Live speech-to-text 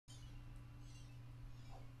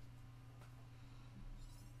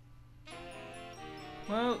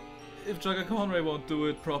Well, if Jugger Conway won't do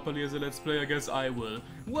it properly as a Let's Play, I guess I will.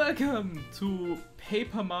 Welcome to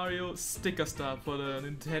Paper Mario Sticker Star for the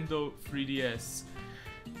Nintendo 3DS.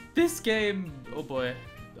 This game, oh boy.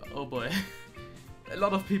 A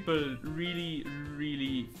lot of people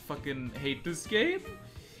really fucking hate this game,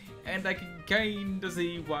 and I can kinda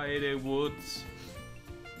see why they would.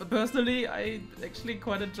 But personally, I actually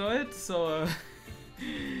quite enjoy it, so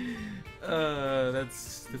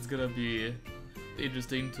that's gonna be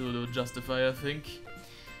interesting to justify, I think.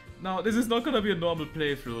 Now, this is not gonna be a normal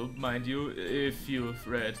playthrough, mind you, if you've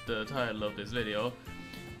read the title of this video.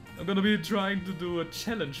 I'm gonna be trying to do a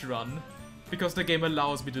challenge run, because the game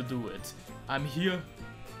allows me to do it. I'm here,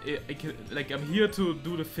 I'm here to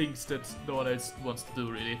do the things that no one else wants to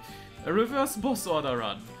do, really. A reverse boss order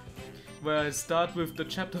run, where I start with the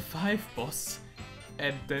chapter 5 boss,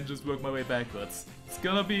 and then just work my way backwards. It's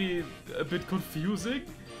gonna be a bit confusing,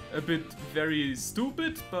 a bit very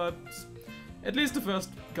stupid, but at least the first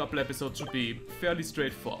couple episodes should be fairly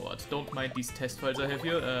straightforward. Don't mind these test files I have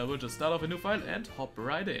here, we'll just start off a new file and hop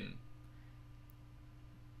right in.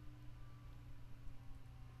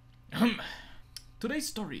 Today's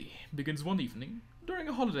story begins one evening during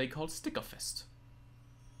a holiday called Sticker Fest.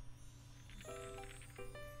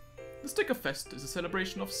 The Sticker Fest is a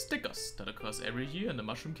celebration of stickers that occurs every year in the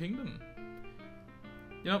Mushroom Kingdom.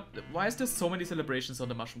 You know, why is there so many celebrations on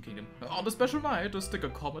the Mushroom Kingdom? On the special night, a sticker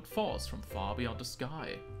comet falls from far beyond the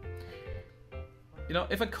sky. You know,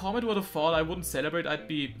 if a comet were to fall, I wouldn't celebrate, I'd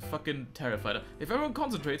be fucking terrified. If everyone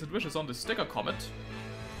concentrates and wishes on the sticker comet,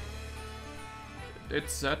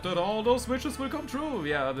 it's said that all those wishes will come true.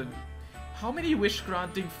 Yeah, how many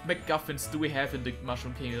wish-granting MacGuffins do we have in the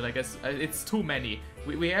Mushroom Kingdom? I guess it's too many.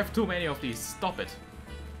 We have too many of these. Stop it.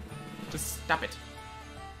 Just stop it.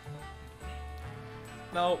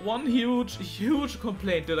 Now, one huge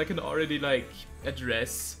complaint that I can already, like,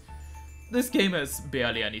 address. This game has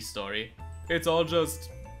barely any story. It's all just,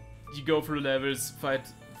 you go through levels, fight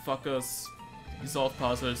fuckers, you solve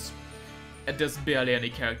puzzles, and there's barely any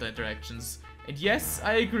character interactions. And yes,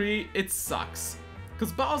 I agree, it sucks.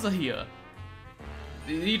 Cause Bowser here,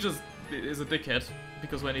 he just is a dickhead,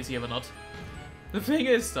 because when is he ever not? The thing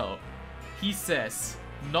is though, he says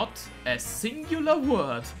not a singular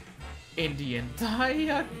word in the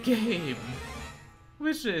entire game,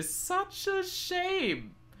 which is such a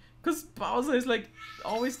shame, cause Bowser is like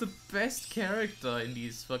always the best character in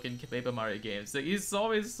these fucking Paper Mario games. Like, he's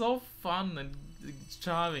always so fun and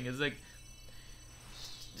charming. It's like,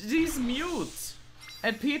 he's mute,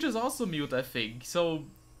 and Peach is also mute, I think, so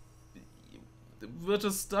we're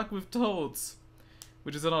just stuck with Toads,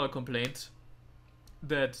 which is another complaint,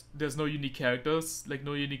 that there's no unique characters, like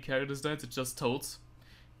no unique character designs, it's just Toads.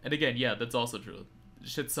 And again, yeah, that's also true.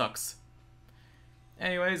 Shit sucks.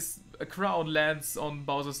 Anyways, a crown lands on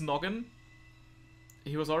Bowser's noggin.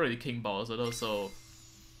 He was already King Bowser though, so...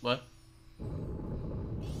 What?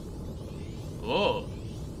 Whoa!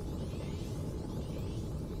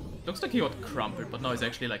 Looks like he got crumpled, but now he's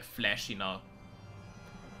actually like flashy now.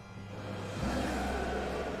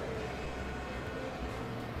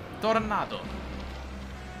 Tornado.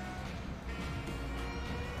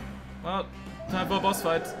 Well, time for a boss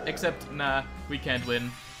fight, except, nah, we can't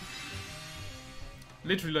win.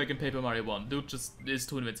 Literally like in Paper Mario 1, dude just is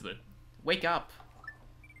too invincible. Wake up!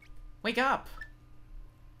 Wake up!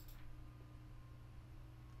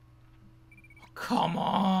 Oh, come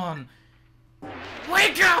on!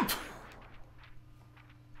 Wake up!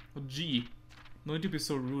 Oh gee, no need to be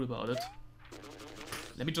so rude about it.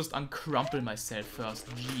 Let me just uncrumple myself first,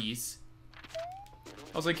 jeez.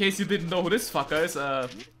 Also, in case you didn't know who this fucker is,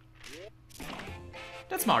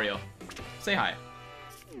 that's Mario. Say hi.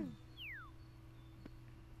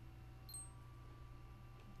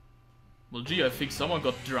 Well, gee, I think someone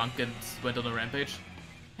got drunk and went on a rampage.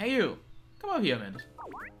 Hey you, come over here a minute.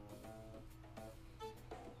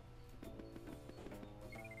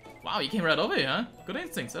 Wow, you came right over here, huh? Good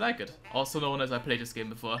instincts, I like it. Also known as I played this game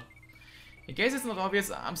before. In case it's not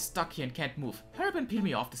obvious, I'm stuck here and can't move. Hurry up and peel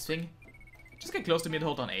me off this thing. Just get close to me and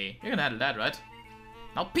hold on A. You're gonna handle that, right?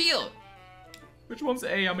 Now peel! Which one's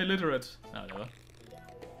A? I'm illiterate. Oh, no.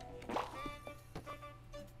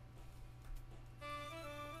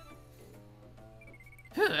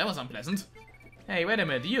 Phew, that was unpleasant. Hey, wait a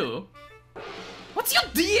minute, you? What's your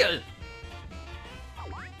deal?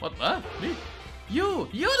 What? Me? You're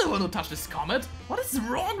the one who touched this comet. What is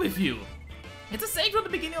wrong with you? It's a saying from the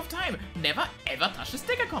beginning of time. Never ever touch the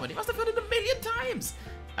sticker comet. You must have heard it a million times.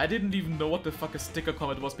 I didn't even know what the fuck a sticker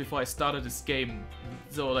comet was before I started this game.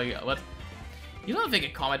 So, like, what? You don't think a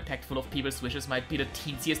comet packed full of people's wishes might be the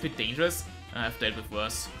teensiest bit dangerous? I've dealt with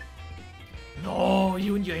worse. No,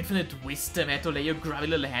 you and your infinite wisdom had to lay your grubby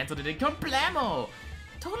little hands on it and kablamo!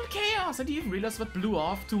 Total chaos! And you even realized what blew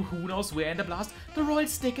off to who knows where in the blast? The royal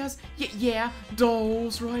stickers? Yeah,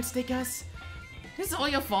 those royal stickers! This is all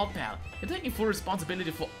your fault, pal. You're taking full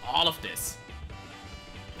responsibility for all of this.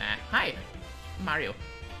 Hi, Mario.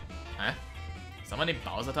 Huh? Someone named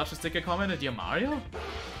Bowser touched a sticker comment at your Mario?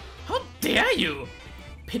 How dare you!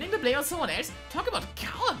 Pinning the blame on someone else? Talk about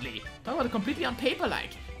cowardly! Talk about completely on paper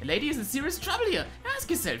like. A lady is in serious trouble here. Ask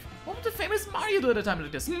yourself, what would the famous Mario do at a time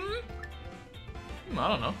like this? I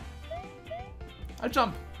don't know. I'll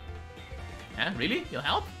jump. Really? You'll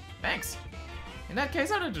help? Thanks. In that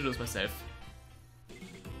case, I'll introduce myself.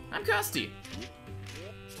 I'm Kirsty.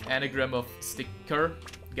 Anagram of sticker.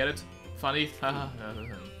 Get it? Funny?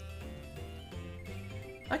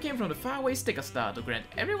 I came from the faraway Sticker Star to grant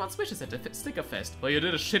everyone's wishes at the Sticker Fest. Well, you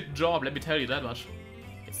did a shit job, let me tell you that much.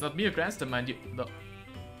 It's not me who grants them, mind you. No.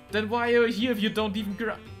 Then why are you here if you don't even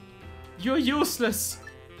grant? You're useless!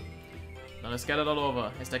 Now they're scattered all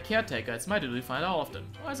over. As their caretaker, it's my duty to find all of them.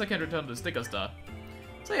 Otherwise I can't return to the Sticker Star.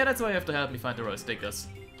 So yeah, that's why you have to help me find the royal stickers.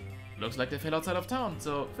 Looks like they fell outside of town,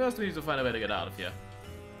 so first we need to find a way to get out of here.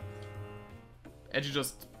 And she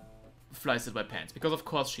just flies in my pants, because of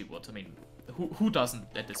course she would. I mean, who doesn't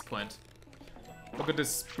at this point? Look at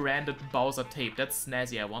this branded Bowser tape. That's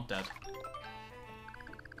snazzy. I want that.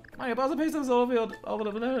 My Bowser pastes over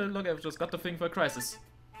the look. I've just got the thing for a crisis.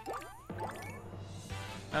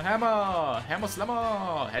 A hammer! Hammer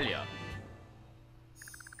slammer! Hell yeah.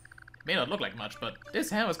 It may not look like much, but this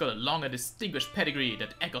hammer's got a long and distinguished pedigree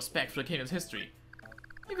that echoes back through the kingdom's history.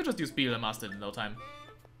 You could just use Beetle and master it in no time.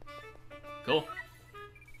 Cool.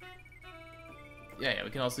 Yeah,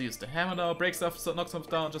 we can also use the hammer now, break stuff, knock stuff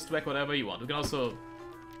down, just whack whatever you want. We can also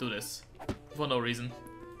do this for no reason.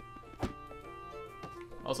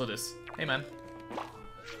 Also this. Hey man.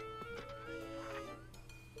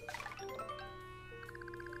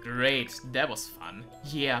 Great, that was fun.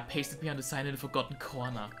 Yeah, pasted behind the sign in the forgotten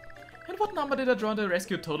corner. And what number did I draw in the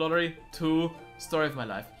rescue toad lottery? 2. Story of my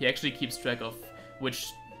life. He actually keeps track of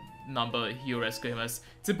which number you rescue him as.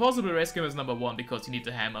 It's impossible to rescue him as number 1 because you need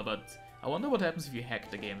the hammer, but I wonder what happens if you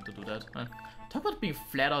hack the game to do that. Huh? Talk about being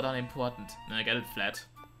flat out unimportant. I get it, flat.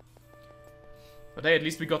 But hey, at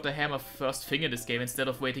least we got the hammer first thing in this game instead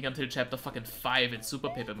of waiting until chapter fucking 5 in Super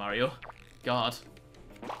Paper Mario. God.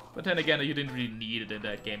 But then again, you didn't really need it in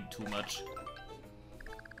that game too much.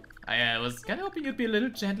 I was kind of hoping you'd be a little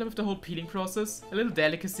gentler with the whole peeling process. A little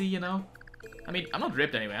delicacy, you know? I mean, I'm not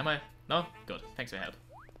ripped anyway, am I? No? Good. Thanks for your help.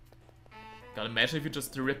 God, imagine if you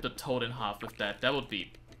just ripped a toad in half with that. That would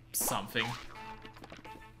be something.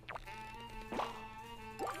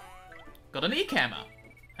 Got an e-camera.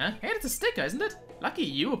 Huh? Hey, that's a sticker, isn't it? Lucky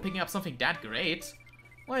you picking up something that great.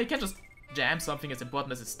 Well, you can't just jam something as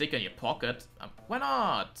important as a sticker in your pocket. Why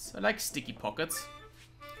not? I like sticky pockets.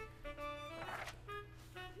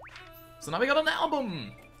 So now we got an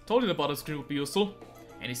album! Told you the bottom screen would be useful.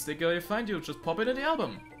 Any sticker you find, you just pop it in the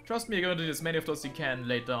album. Trust me, you're going to need as many of those as you can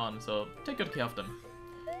later on, so take good care of them.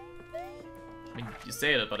 I mean, you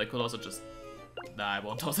say that, but I could also just... Nah, I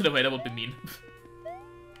won't toss it away, that would be mean.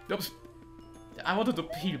 Oops. I wanted to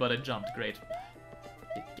peel, but I jumped. Great.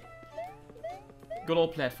 Good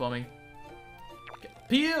old platforming.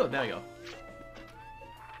 Peel! There we go.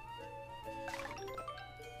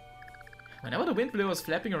 Whenever the wind blew, I was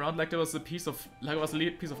flapping around like there was a piece of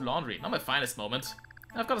laundry. Not my finest moment.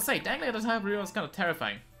 And I've got to say, dangling at the time was kind of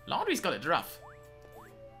terrifying. Laundry's got it rough.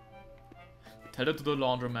 Tell it to the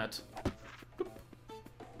laundromat.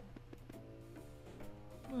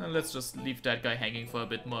 Well, let's just leave that guy hanging for a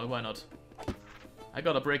bit more. Why not? I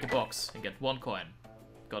gotta break a box and get 1 coin.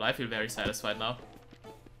 God, I feel very satisfied now.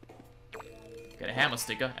 Get a hammer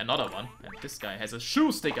sticker, another one. And this guy has a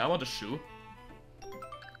shoe sticker. I want a shoe.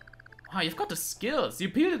 Wow, you've got the skills. You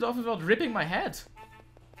peeled it off without ripping my head.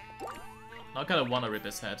 Now I kinda wanna rip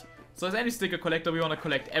his head. So as any sticker collector, we wanna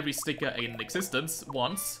collect every sticker in existence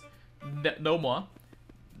once. No more.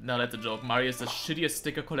 No, that's a joke. Mario is the shittiest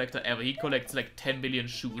sticker collector ever. He collects like 10 million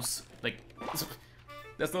shoes. Like,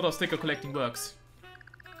 that's not how sticker collecting works.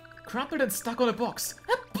 Crumpled and stuck on a box.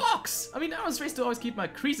 A box! I mean, I was raised to always keep my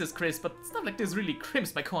creases crisp, but stuff like this really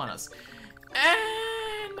crimps my corners.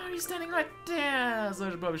 And Mario's standing right there, so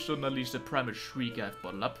I probably shouldn't unleash the primal shriek I've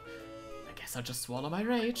bottled up. I guess I'll just swallow my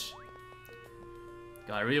rage.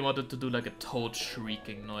 God, I really wanted to do like a toad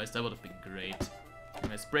shrieking noise. That would have been great.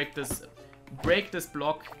 Let's break this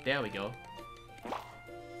block. There we go.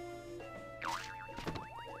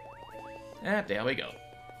 And there we go.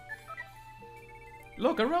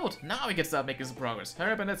 Look, a road! Now we can start making some progress.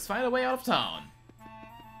 Hurry up and let's find a way out of town.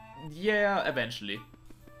 Yeah, eventually.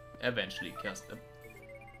 eventually. So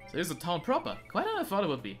here's the town proper. Quite than I thought it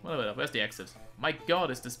would be. Whatever, where's the exit? My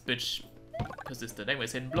god, is this bitch persistent.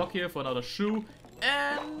 Anyways, hidden block here for another shoe.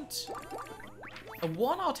 And a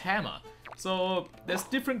worn-out hammer. So there's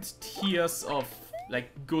different tiers of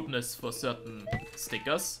like goodness for certain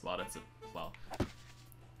stickers. Wow, that's it. Wow.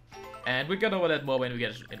 And we'll get over that more when we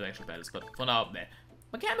get into actual battles, but for now, meh.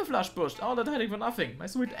 My camouflage bush, all that hiding for nothing. My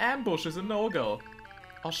sweet ambush is a no-go.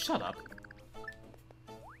 Oh, shut up.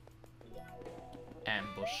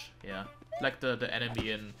 Ambush, yeah. Like the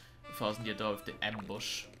enemy in Thousand Year Door with the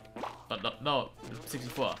ambush. But no,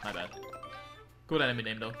 64, my bad. Good enemy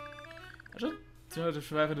name though. I should try to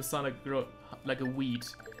survive in the sun like a weed.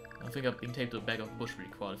 I think I've been taped to the back of the bush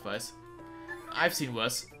really qualifies. I've seen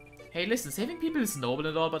worse. Hey, listen, saving people is noble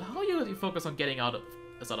and all, but how do you focus on getting out of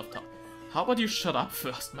town? How about you shut up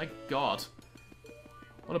first? My god.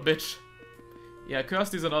 What a bitch. Yeah,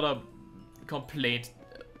 Kirsty is another complaint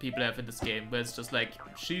people have in this game, where it's just like,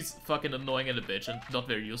 she's fucking annoying and a bitch and not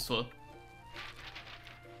very useful.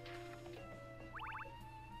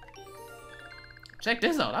 Check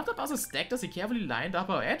this out. After Buzzer stacked us, he carefully lined up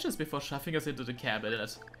our edges before shoving us into the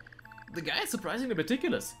cabinet. The guy is surprisingly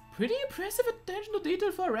meticulous. Pretty impressive attention to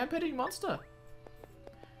detail for a rampaging monster.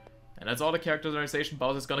 And that's all the characterization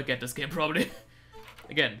Bowser's gonna get this game, probably.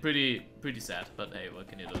 Again, pretty sad, but hey, what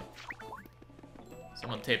can you do?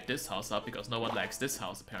 Someone taped this house up because no one likes this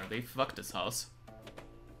house, apparently. Fuck this house.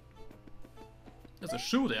 There's a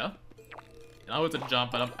shoe there. Now it's a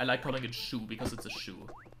jump, but I like calling it shoe because it's a shoe.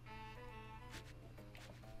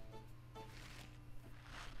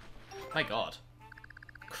 My god.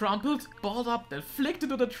 Crumpled, balled up, then flicked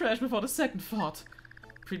into the trash before the second thought.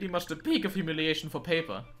 Pretty much the peak of humiliation for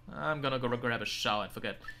paper. I'm gonna go grab a shower and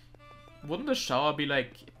forget. Wouldn't a shower be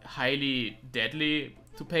like highly deadly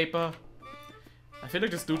to paper? I feel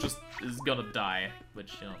like this dude just is gonna die,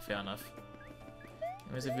 which, you know, fair enough.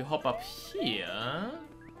 Anyways, if we hop up here,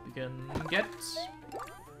 we can get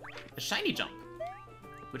a shiny jump,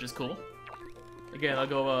 which is cool. Again, I'll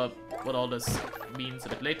go over what all this means a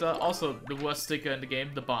bit later. Also, the worst sticker in the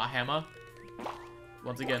game, the bar hammer.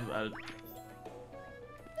 Once again, I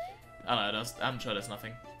don't know, I'm sure there's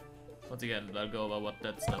nothing. Once again, I'll go over what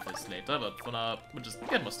that stuff is later, but for now, we'll just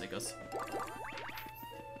get more stickers.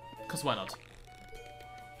 Cause why not?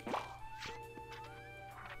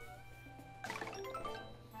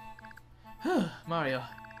 Mario.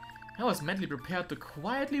 I was mentally prepared to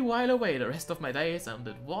quietly while away the rest of my days on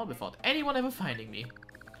the wall without anyone ever finding me.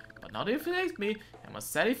 But now that you've faced me, I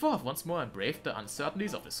must sally forth once more and brave the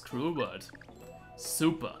uncertainties of this cruel world.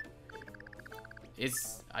 Super.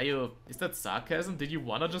 Is that sarcasm? Did you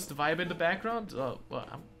wanna just vibe in the background? Oh, well,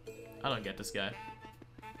 I don't get this guy.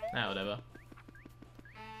 Nah, whatever.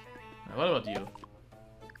 Now, what about you?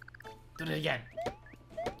 Do it again.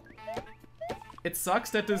 It sucks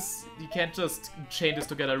that you can't just chain this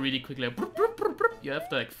together really quickly. You have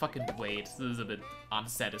to like fucking wait. This is a bit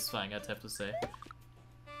unsatisfying, I'd have to say.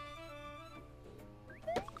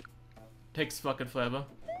 Takes fucking forever.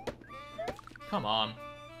 Come on.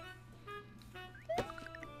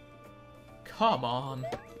 Come on.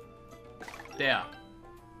 There.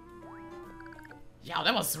 Yeah,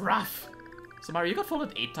 that was rough. So Mario, you got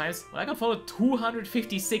followed 8 times. Well, I got followed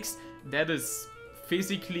 256. That is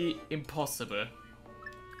physically impossible.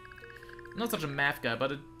 I'm not such a math guy,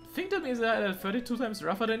 but I think that means that I'm 32 times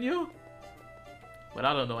rougher than you? But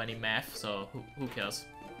I don't know any math, so who cares?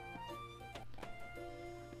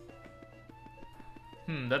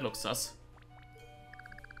 That looks sus.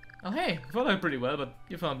 Oh hey, you followed pretty well, but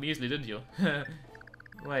you found me easily, didn't you?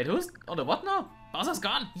 Wait, who's on the what now? Bowser's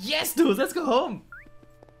gone! Yes, dude, let's go home!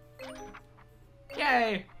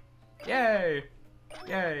 Yay! Yay!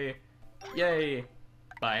 Yay! Yay!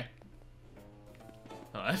 Bye.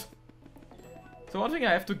 Alright. So one thing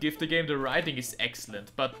I have to give the game, the writing is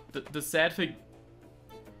excellent, but the sad thing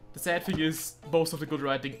is most of the good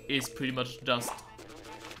writing is pretty much just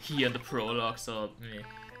here in the prologue, so meh.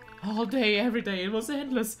 All day, every day, it was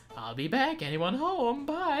endless. I'll be back, anyone home?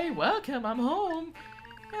 Bye, welcome, I'm home.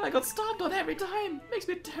 And I got stomped on every time. Makes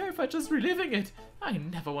me terrified just reliving it. I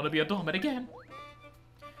never want to be a doormat again.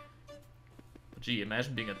 But gee,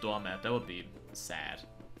 imagine being a doormat, that would be sad.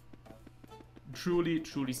 Truly,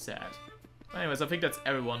 truly sad. Anyways, I think that's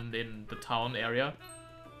everyone in the town area.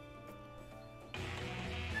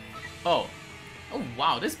 Oh. Oh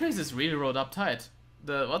wow, this place is really rolled up tight.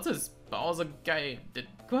 What's this? Bowser guy did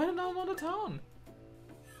quite a number on the town.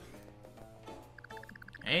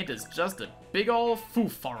 Ain't this just a big ol'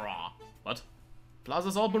 foofara? What?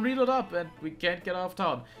 Plaza's all burritoed up and we can't get out of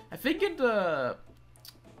town. I think in the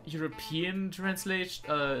European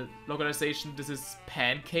translation, localization, this is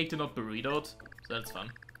pancaked and not burritoed. So that's fun.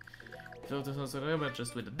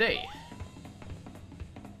 Just with a day.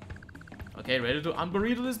 Okay, ready to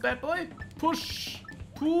unburrito this bad boy? Push!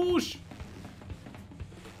 Push!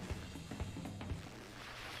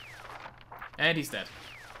 And he's dead.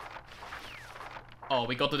 Oh,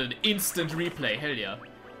 we got it an instant replay, hell yeah.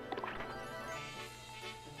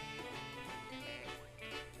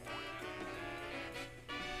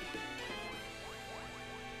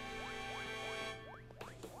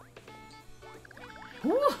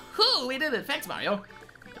 Woohoo! We did it! Thanks, Mario!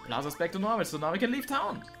 The plaza's back to normal, so now we can leave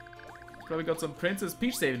town. Probably got some Princess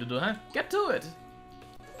Peach saving to do, huh? Get to it!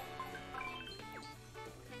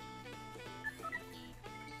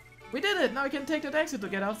 We did it! Now we can take that exit to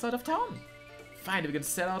get outside of town. Finally, we can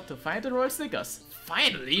set out to find the Royal Snickers.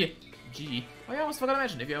 Finally! Gee. Oh yeah, I almost forgot to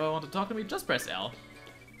mention, if you ever want to talk to me, just press L.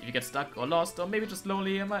 If you get stuck or lost, or maybe just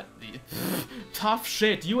lonely, you might... Tough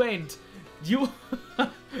shit, you ain't... You...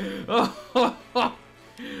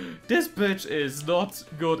 This bitch is not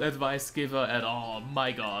good advice giver at all,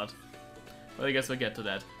 my god. Well, I guess we'll get to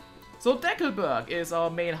that. So Deckelberg is our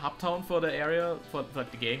main hub town for the area, for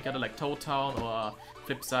the game, kind of like Toad Town or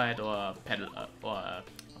Flipside or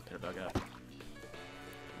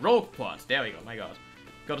Rogueport. There we go, my god.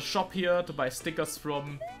 Got a shop here to buy stickers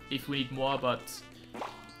from if we need more, but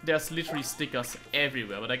there's literally stickers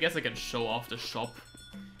everywhere. But I guess I can show off the shop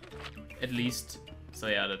at least. So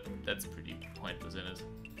yeah, that's pretty pointless in it.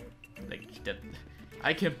 Like that,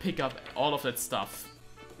 I can pick up all of that stuff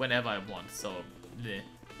whenever I want. So, bleh.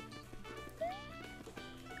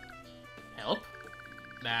 Help?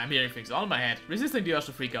 Nah, I'm hearing things all in my head. Resisting the urge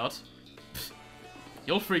to freak out. Pfft.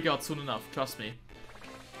 You'll freak out soon enough, trust me.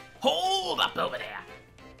 Hold up over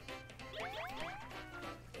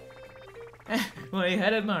there! Well, you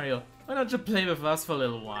had it, Mario. Why don't you play with us for a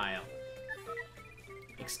little while?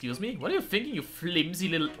 Excuse me? What are you thinking, you flimsy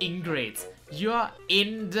little ingrates? You're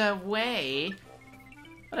in the way.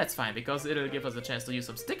 Well, that's fine, because it'll give us a chance to use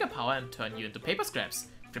some sticker power and turn you into paper scraps.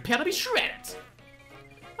 Prepare to be shredded!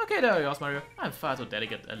 Okay, there you go, Mario. I'm far too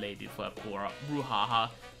delicate a lady for a poor brouhaha.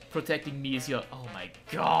 Protecting me is your... Oh my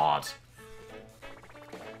god!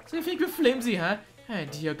 So you think we're flimsy, huh?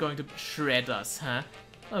 And you're going to shred us, huh?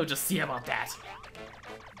 Oh, just see about that.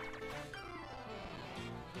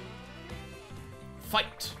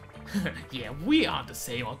 Fight! Yeah, we aren't the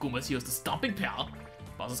same. Our Goombas use the stomping pal.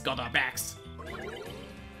 Boss has got our backs.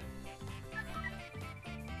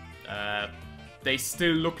 They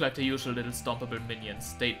still look like the usual little stompable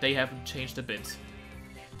minions. They haven't changed a bit.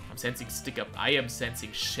 I'm sensing sticker. I am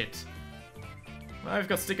sensing shit. Well, I've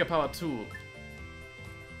got sticker power too.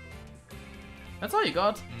 That's all you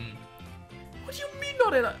got? What do you mean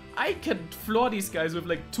not enough? I can floor these guys with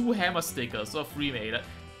like 2 hammer stickers or 3 made.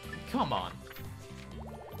 Come on.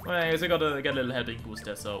 Well, I guess I gotta get a little helping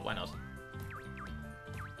booster, so why not?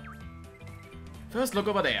 First, look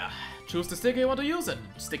over there. Choose the sticker you want to use and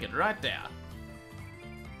stick it right there.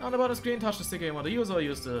 On the bottom screen, touch the sticker you want to use or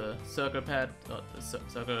use the circle pad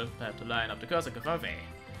to line up the cursor and confirm A.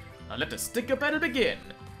 Now let the sticker battle begin.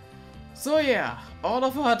 So yeah, all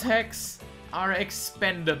of our attacks are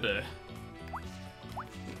expendable.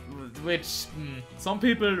 Which, some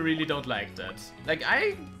people really don't like that. Like,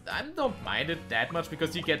 I don't mind it that much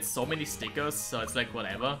because you get so many stickers, so it's like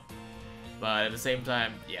whatever. But at the same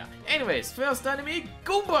time, yeah. Anyways, first enemy,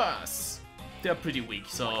 Goombas! They're pretty weak,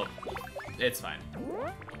 so it's fine.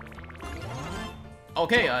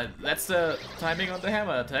 Okay, that's the timing on the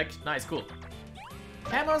hammer attack. Nice, cool.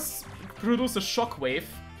 Hammers produce a shockwave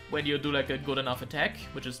when you do like a good enough attack,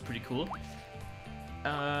 which is pretty cool.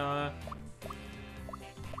 I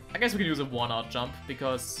guess we can use a one-out jump,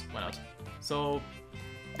 because why not? So,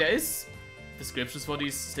 there is descriptions for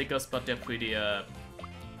these stickers, but they're pretty,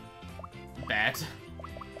 bad.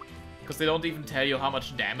 Because they don't even tell you how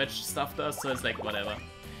much damage stuff does, so it's like, whatever.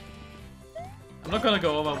 I'm not gonna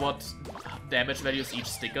go over what damage values each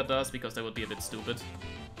sticker does, because that would be a bit stupid.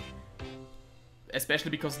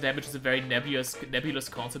 Especially because damage is a very nebulous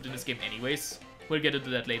concept in this game anyways. We'll get into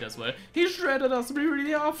that later as well. He shredded us, we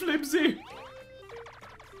really are flimsy!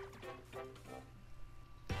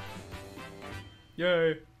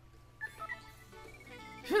 Yay!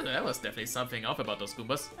 That was definitely something off about those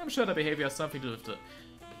Goombas. I'm sure their behavior has something to do with the...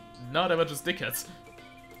 No, they were just dickheads.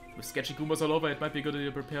 With sketchy Goombas all over, it might be good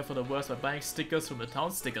to prepare for the worst by buying stickers from the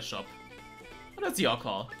town sticker shop. But that's your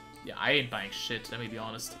call. Yeah, I ain't buying shit, let me be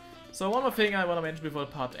honest. So one more thing I want to mention before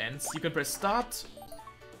the part ends. You can press start,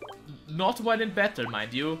 not while in battle,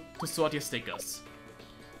 mind you, to sort your stickers.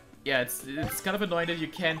 Yeah, it's kind of annoying that you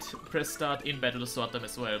can't press start in battle to sort them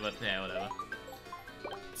as well, but yeah, whatever.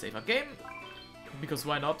 save our game, because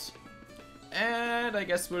why not? And I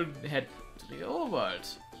guess we'll head to the overworld.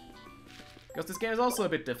 Because this game is also a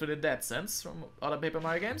bit different in that sense from other Paper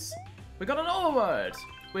Mario games. We got an overworld,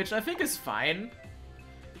 which I think is fine.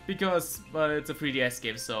 Because, well, it's a 3DS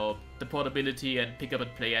game, so the portability and pick up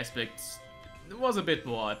and play aspects was a bit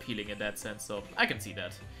more appealing in that sense, so I can see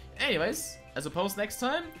that. Anyways, I suppose next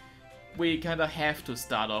time, we kinda have to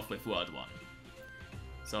start off with World 1.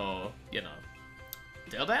 So, you know.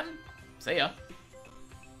 Till then, see ya!